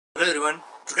Hello everyone,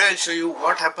 today I will show you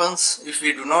what happens if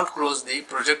we do not close the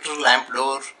projector lamp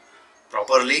door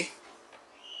properly.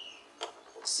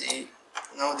 See,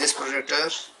 now this projector,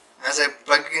 as I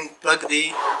plug in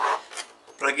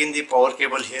the power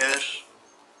cable here,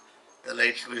 the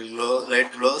light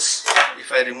glows.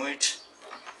 If I remove it,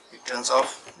 it turns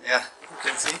off. Yeah, you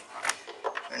can see.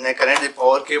 When I connect the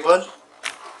power cable,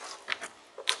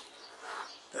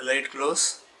 the light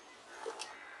glows,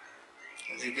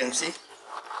 as you can see.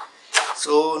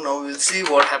 So now we'll see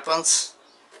what happens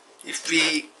if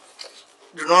we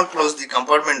do not close the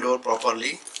compartment door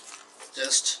properly.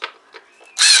 Just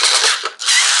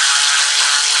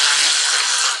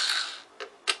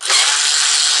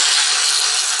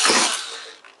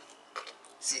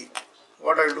see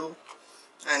what I'll do.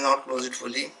 I'll not close it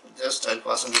fully, just I'll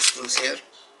fasten the screws here.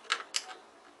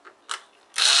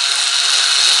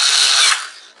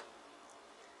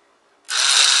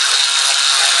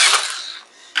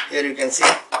 Here you can see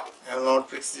I have not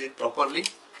fixed it properly.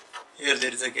 Here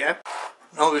there is a gap.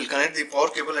 Now we'll connect the power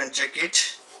cable and check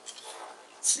it.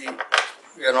 See,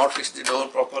 we have not fixed the door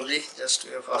properly, just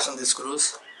we have fastened the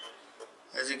screws.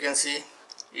 As you can see,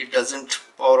 it doesn't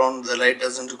power on, the light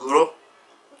doesn't glow.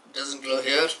 It doesn't glow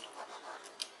here.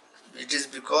 It is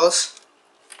because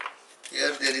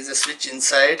here there is a switch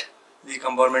inside the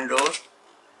compartment door.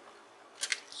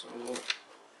 So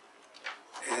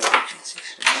here you can see,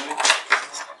 remove it.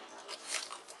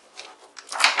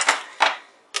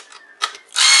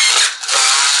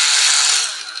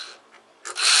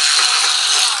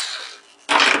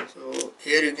 So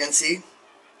here you can see,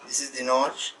 this is the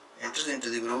notch, enters into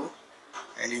the groove,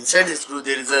 and inside this groove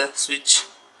there is a switch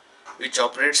which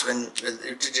operates when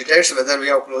it detects whether we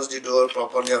have closed the door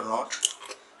properly or not.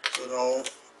 So now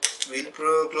we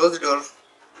will close the door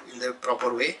in the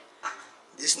proper way.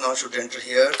 This notch should enter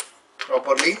here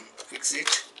properly, fix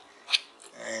it,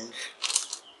 and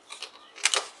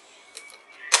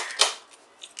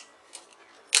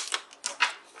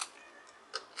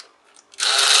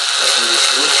fasten the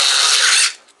screw.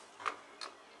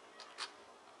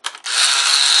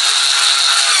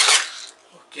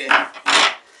 Okay,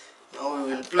 now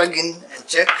we will plug in and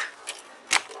check.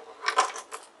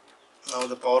 Now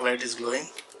the power light is glowing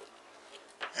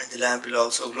and the lamp will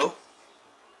also glow.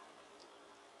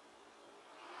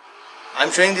 I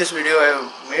am showing this video, I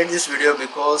have made this video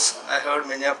because I heard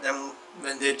many of them,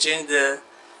 when they change the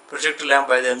projector lamp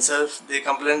by themselves, they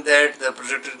complain that the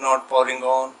projector is not powering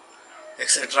on,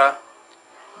 etc.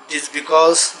 It is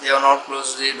because they have not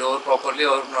closed the door properly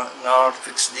or not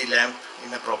fixed the lamp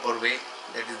in a proper way.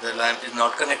 That is, the lamp is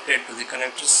not connected to the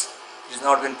connectors, it has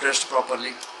not been pressed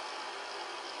properly.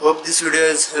 Hope this video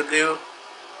has helped you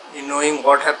in knowing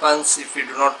what happens if we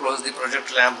do not close the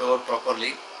projector lamp door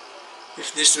properly.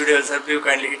 If this video has helped you,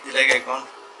 kindly hit the like icon.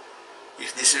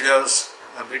 If this video is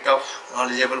a bit of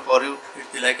knowledgeable for you,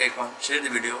 hit the like icon, share the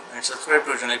video and subscribe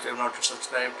to the channel if you have not yet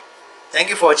subscribed. Thank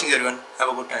you for watching everyone. Have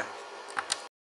a good time.